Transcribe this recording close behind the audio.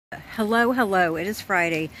Hello, hello. It is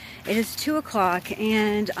Friday. It is 2 o'clock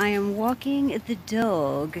and I am walking the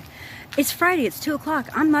dog. It's Friday. It's 2 o'clock.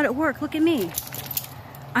 I'm not at work. Look at me.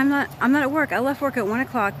 I'm not at work. I left work at 1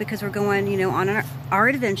 o'clock because we're going, on our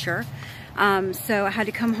adventure. So I had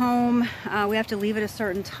to come home. We have to leave at a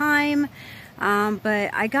certain time.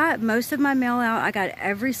 But I got most of my mail out. I got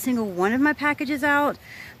every single one of my packages out.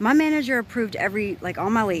 My manager approved all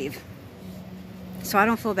my leave. So I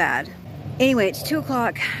don't feel bad. Anyway, it's 2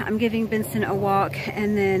 o'clock. I'm giving Benson a walk,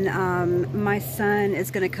 and then my son is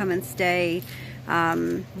going to come and stay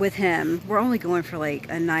with him. We're only going for like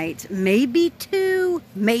a night, maybe two,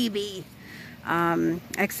 maybe.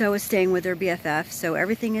 XO is staying with their BFF, so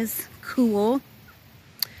everything is cool.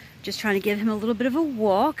 Just trying to give him a little bit of a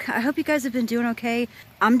walk. I hope you guys have been doing okay.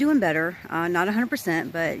 I'm doing better, not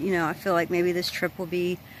 100%, but I feel like maybe this trip will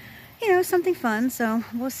be something fun, so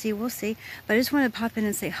we'll see. But I just wanted to pop in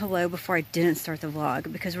and say hello before I didn't start the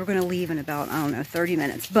vlog, because we're going to leave in about, 30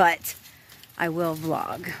 minutes, but I will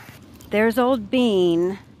vlog. There's old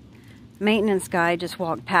Bean, maintenance guy, just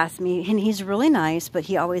walked past me, and he's really nice, but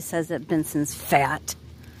he always says that Benson's fat.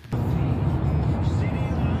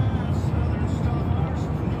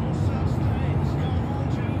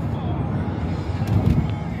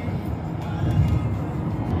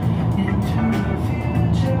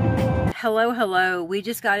 Hello. We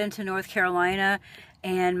just got into North Carolina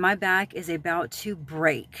and my back is about to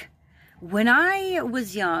break. When I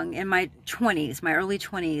was young, in my 20s, my early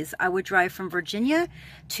 20s, I would drive from Virginia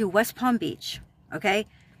to West Palm Beach, okay?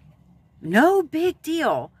 No big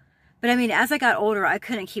deal. But I mean, as I got older, I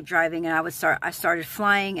couldn't keep driving, and I started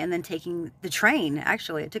flying and then taking the train.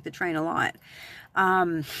 Actually, I took the train a lot.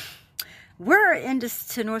 We're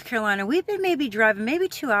into North Carolina. We've been maybe driving maybe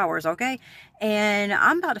 2 hours, okay? And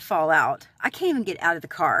I'm about to fall out. I can't even get out of the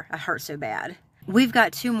car. I hurt so bad. We've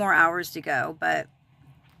got 2 more hours to go, but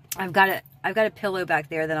I've got a pillow back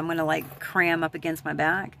there that I'm gonna like cram up against my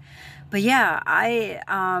back. But yeah,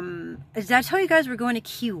 did I tell you guys we're going to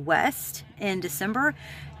Key West in December,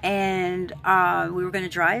 and we were gonna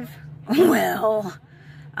drive? Well,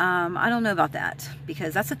 I don't know about that,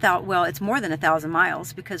 because that's it's more than 1,000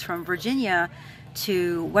 miles, because from Virginia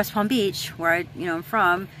to West Palm Beach, where I'm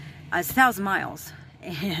from, it's 1,000 miles.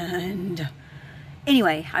 And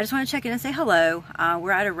anyway, I just want to check in and say hello.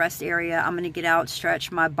 We're at a rest area. I'm going to get out, stretch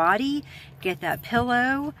my body, get that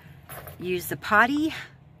pillow, use the potty,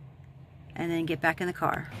 and then get back in the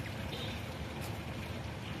car.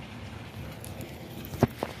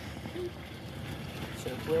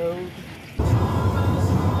 Road.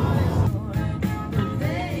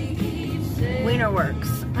 Wiener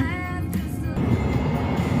Works.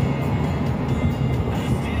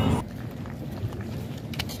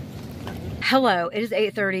 Hello, it is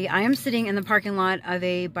 8:30. I am sitting in the parking lot of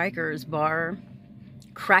a biker's bar,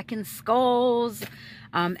 cracking skulls.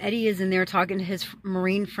 Eddie is in there talking to his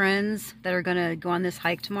Marine friends that are gonna go on this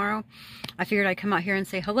hike tomorrow. I figured I'd come out here and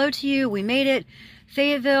say hello to you. We made it.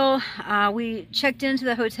 Fayetteville. We checked into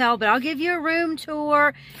the hotel, but I'll give you a room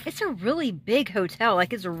tour. It's a really big hotel.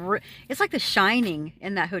 Like it's like The Shining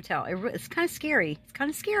in that hotel. It's kind of scary. It's kind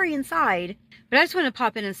of scary inside. But I just want to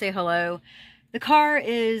pop in and say hello. The car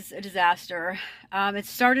is a disaster. It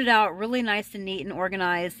started out really nice and neat and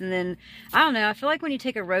organized, and then I don't know. I feel like when you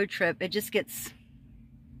take a road trip, it just gets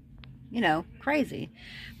crazy.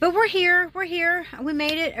 But we're here. We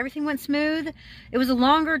made it. Everything went smooth. It was a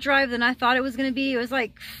longer drive than I thought it was going to be. It was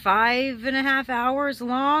like 5.5 hours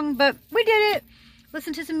long, but we did it.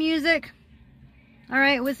 Listened to some music. All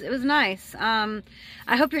right, it was nice. I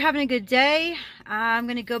hope you're having a good day. I'm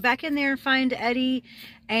going to go back in there and find Eddie,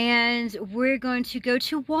 and we're going to go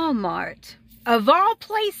to Walmart, of all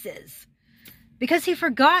places, because he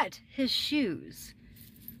forgot his shoes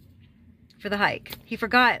for the hike. He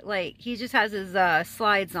forgot, he just has his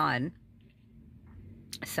slides on.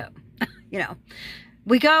 So,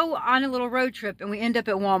 we go on a little road trip and we end up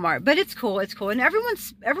at Walmart, but it's cool. And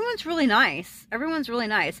everyone's really nice. Everyone's really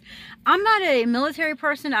nice. I'm not a military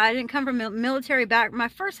person. I didn't come from a military background. My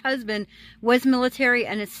first husband was military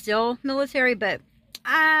and is still military, but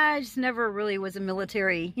I just never really was a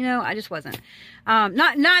military, I just wasn't.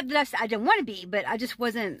 Not that I didn't want to be, but I just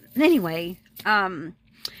wasn't anyway.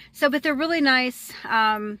 But they're really nice.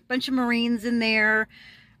 Bunch of Marines in there,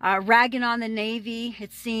 ragging on the Navy,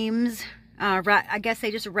 it seems. I guess they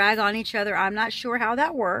just rag on each other. I'm not sure how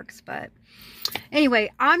that works, but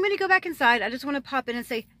anyway, I'm going to go back inside. I just want to pop in and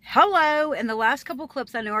say hello. And the last couple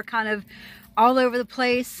clips I know are kind of all over the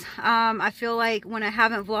place. I feel like when I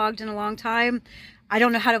haven't vlogged in a long time, I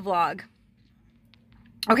don't know how to vlog.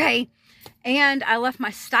 Okay, And I left my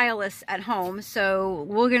stylus at home, so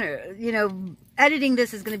we're gonna, you know, editing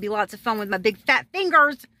this is gonna be lots of fun with my big fat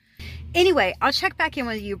fingers. Anyway, I'll check back in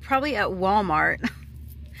with you probably at Walmart.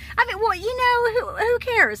 I mean, well, you know, who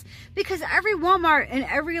cares? Because every Walmart in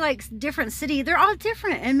every like different city, they're all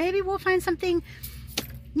different, and maybe we'll find something,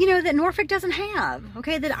 you know, that Norfolk doesn't have,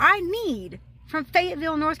 okay, that I need from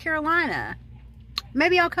Fayetteville, North Carolina.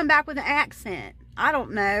 Maybe I'll come back with an accent. I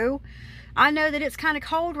don't know. I know that it's kind of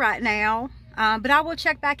cold right now, but I will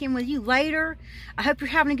check back in with you later. I hope you're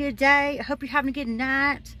having a good day. I hope you're having a good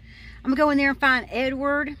night. I'm going to go in there and find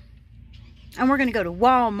Edward, and we're going to go to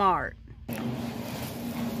Walmart.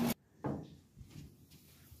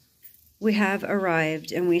 We have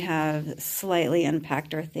arrived, and we have slightly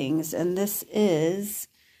unpacked our things, and this is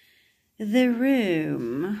the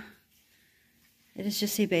room. It is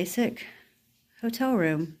just a basic hotel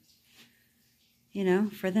room, you know,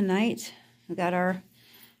 for the night. We got our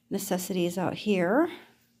necessities out here.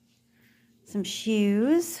 Some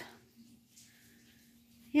shoes.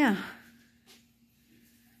 Yeah.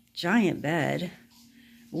 Giant bed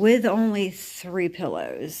with only 3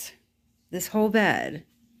 pillows. This whole bed.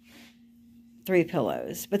 3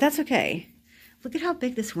 pillows. But that's okay. Look at how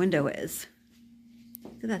big this window is.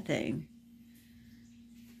 Look at that thing.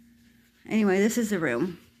 Anyway, this is the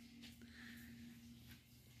room.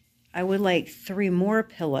 I would like 3 more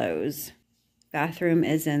pillows. Bathroom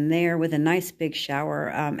is in there with a nice big shower.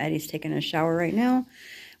 Eddie's taking a shower right now,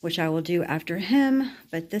 which I will do after him.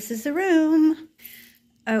 But this is the room.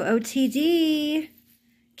 OOTD.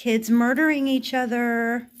 Kids murdering each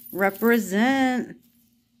other. Represent.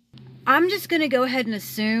 I'm just going to go ahead and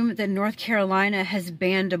assume that North Carolina has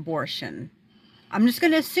banned abortion. I'm just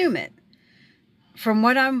going to assume it. From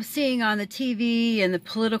what I'm seeing on the TV and the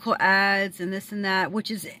political ads and this and that, which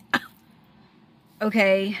is...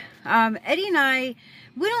 Okay, Eddie and I,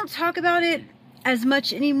 we don't talk about it as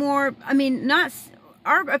much anymore. I mean, not,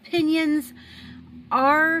 our opinions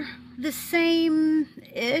are the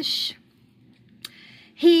same-ish.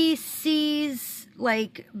 He sees,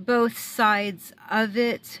 like, both sides of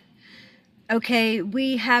it. Okay,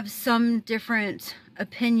 we have some different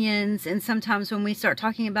opinions, and sometimes when we start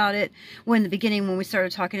talking about it, well, in the beginning when we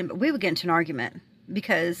started talking about it, we would get into an argument,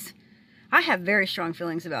 because I have very strong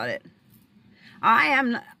feelings about it.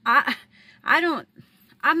 I'm not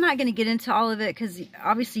going to get into all of it because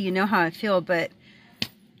obviously you know how I feel, but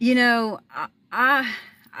you know, I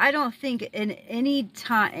don't think in any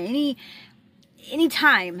time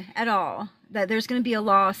at all that there's going to be a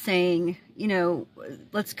law saying, you know,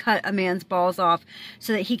 let's cut a man's balls off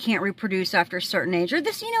so that he can't reproduce after a certain age, or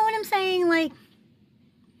this, you know what I'm saying? Like,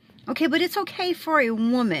 okay, but it's okay for a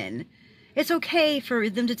woman. It's okay for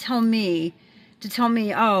them to tell me,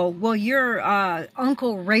 oh, well, your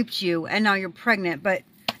uncle raped you and now you're pregnant,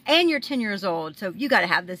 and you're 10 years old, so you got to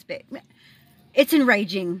have this baby. It's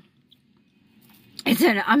enraging.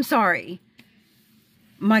 I'm sorry.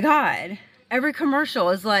 My God. Every commercial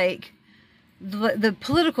is like the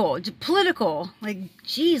political, like,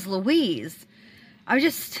 geez Louise.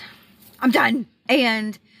 I'm done.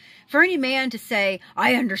 And for any man to say,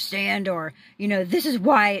 I understand, or, you know, this is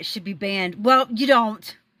why it should be banned. Well, you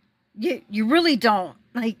don't. You really don't.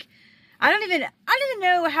 Like, I don't even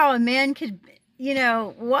know how a man could, you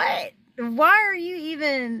know, what? Why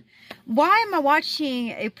am I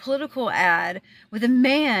watching a political ad with a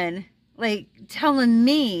man, like, telling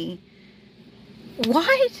me,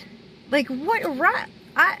 what? Like, what, right?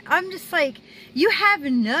 I'm just like, you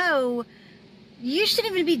shouldn't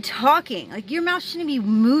even be talking. Like, your mouth shouldn't be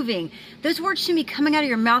moving. Those words shouldn't be coming out of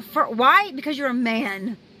your mouth. Why? Because you're a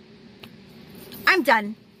man. I'm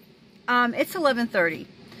done. It's 11:30.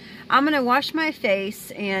 I'm going to wash my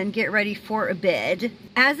face and get ready for a bed.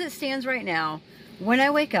 As it stands right now, when I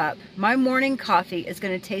wake up, my morning coffee is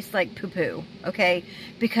going to taste like poo-poo, okay?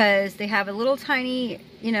 Because they have a little tiny,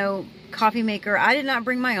 you know, coffee maker. I did not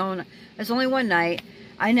bring my own. It's only one night.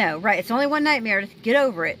 I know, right? It's only one night, Meredith. Get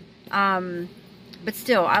over it. But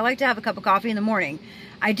still, I like to have a cup of coffee in the morning.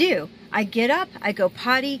 I do. I get up, I go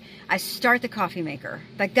potty, I start the coffee maker.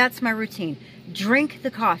 Like, that's my routine. Drink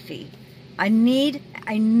the coffee. I need,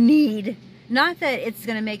 not that it's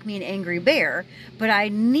going to make me an angry bear, but I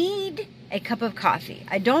need a cup of coffee.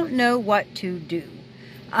 I don't know what to do.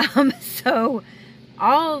 So,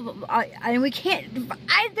 and we can't,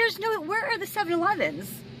 where are the 7-Elevens?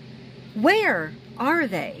 Where are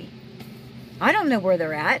they? I don't know where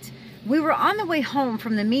they're at. We were on the way home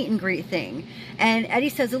from the meet and greet thing, and Eddie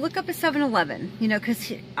says, look up a 7-Eleven, you know,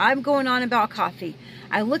 because I'm going on about coffee.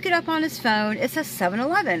 I look it up on his phone. It says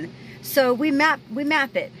 7-Eleven. So we map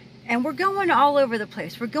it. And we're going all over the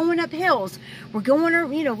place. We're going up hills. We're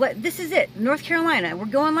going, you know, this is it, North Carolina. We're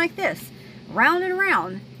going like this, round and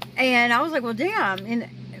around. And I was like, well, damn, and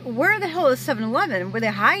where the hell is 7-Eleven? Were they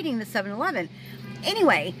hiding the 7-Eleven?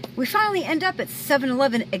 Anyway, we finally end up at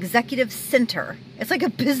 7-Eleven Executive Center. It's like a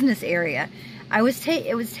business area. It was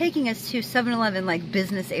taking us to 7-Eleven like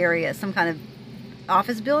business area, some kind of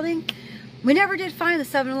office building. We never did find the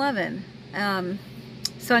 7-Eleven.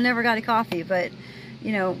 So I never got a coffee, but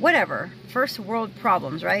you know, whatever. First world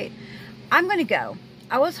problems, right? I'm going to go.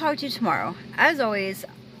 I will talk to you tomorrow. As always,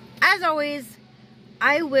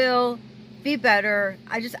 I will be better.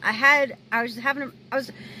 I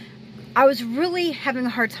was really having a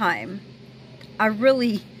hard time. I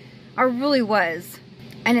really was.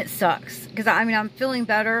 And it sucks. Because I mean, I'm feeling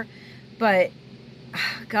better, but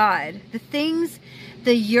God, the things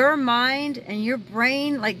that your mind and your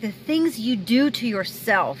brain, like the things you do to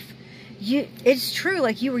yourself, it's true,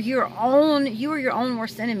 like you were your own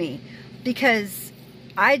worst enemy. Because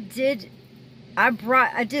I did,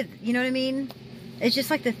 you know what I mean? It's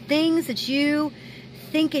just like the things that you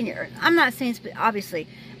think in your, I'm not saying obviously,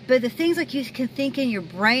 but the things like you can think in your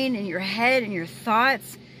brain and your head and your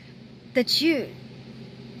thoughts that you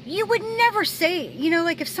would never say, you know,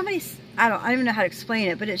 like if somebody's, I don't even know how to explain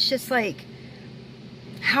it, but it's just like,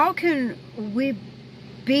 how can we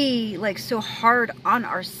be like so hard on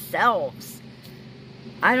ourselves?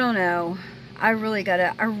 I don't know. I really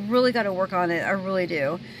gotta work on it. I really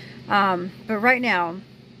do. But right now,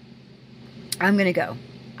 I'm gonna go.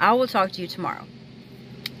 I will talk to you tomorrow.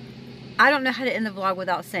 I don't know how to end the vlog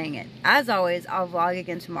without saying it. As always, I'll vlog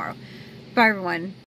again tomorrow. Bye, everyone.